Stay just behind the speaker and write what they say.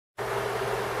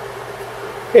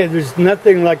Hey, there's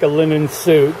nothing like a linen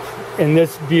suit, and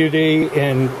this beauty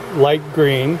in light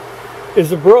green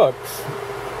is a Brooks.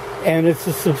 And it's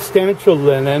a substantial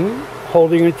linen,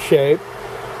 holding its shape.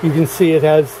 You can see it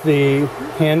has the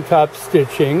hand top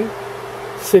stitching,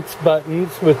 6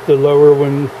 buttons with the lower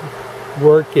one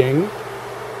working,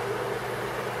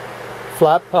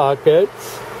 flat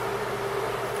pockets,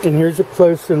 and here's a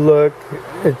closer look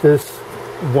at this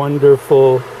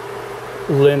wonderful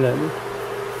linen.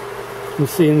 You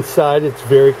see inside it's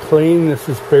very clean. This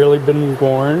has barely been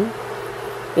worn.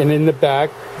 And in the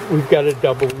back we've got a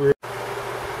double rear.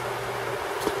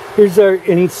 Here's our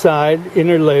inside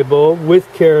inner label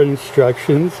with care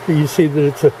instructions. You see that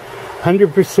it's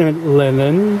 100%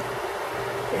 linen,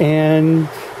 and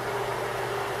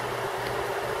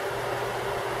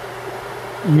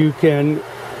you can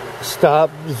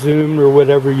stop, zoom, or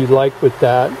whatever you like with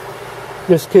that.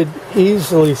 This could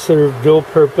easily serve dual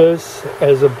purpose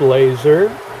as a blazer,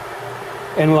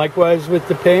 and likewise with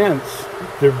the pants.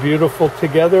 They're beautiful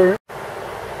together.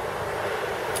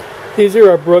 These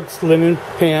are our Brooks linen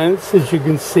pants. As you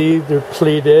can see, they're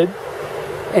pleated,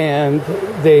 and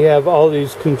they have all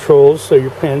these controls so your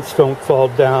pants don't fall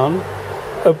down.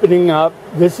 Opening up,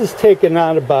 this is taken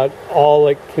out about all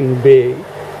it can be.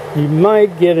 You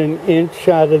might get an inch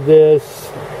out of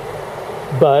this,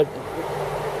 but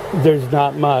there's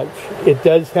not much. It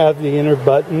does have the inner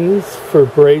buttons for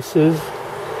braces,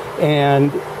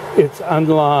 and it's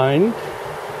unlined,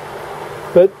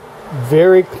 but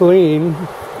very clean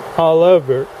all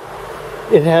over.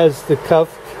 It has the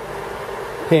cuffed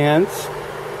pants,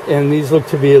 and these look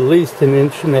to be at least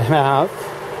 1.5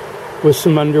 inches with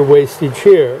some under wastage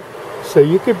here. So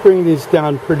you could bring these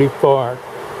down pretty far.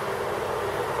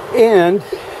 And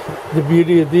the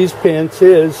beauty of these pants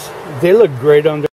is they look great on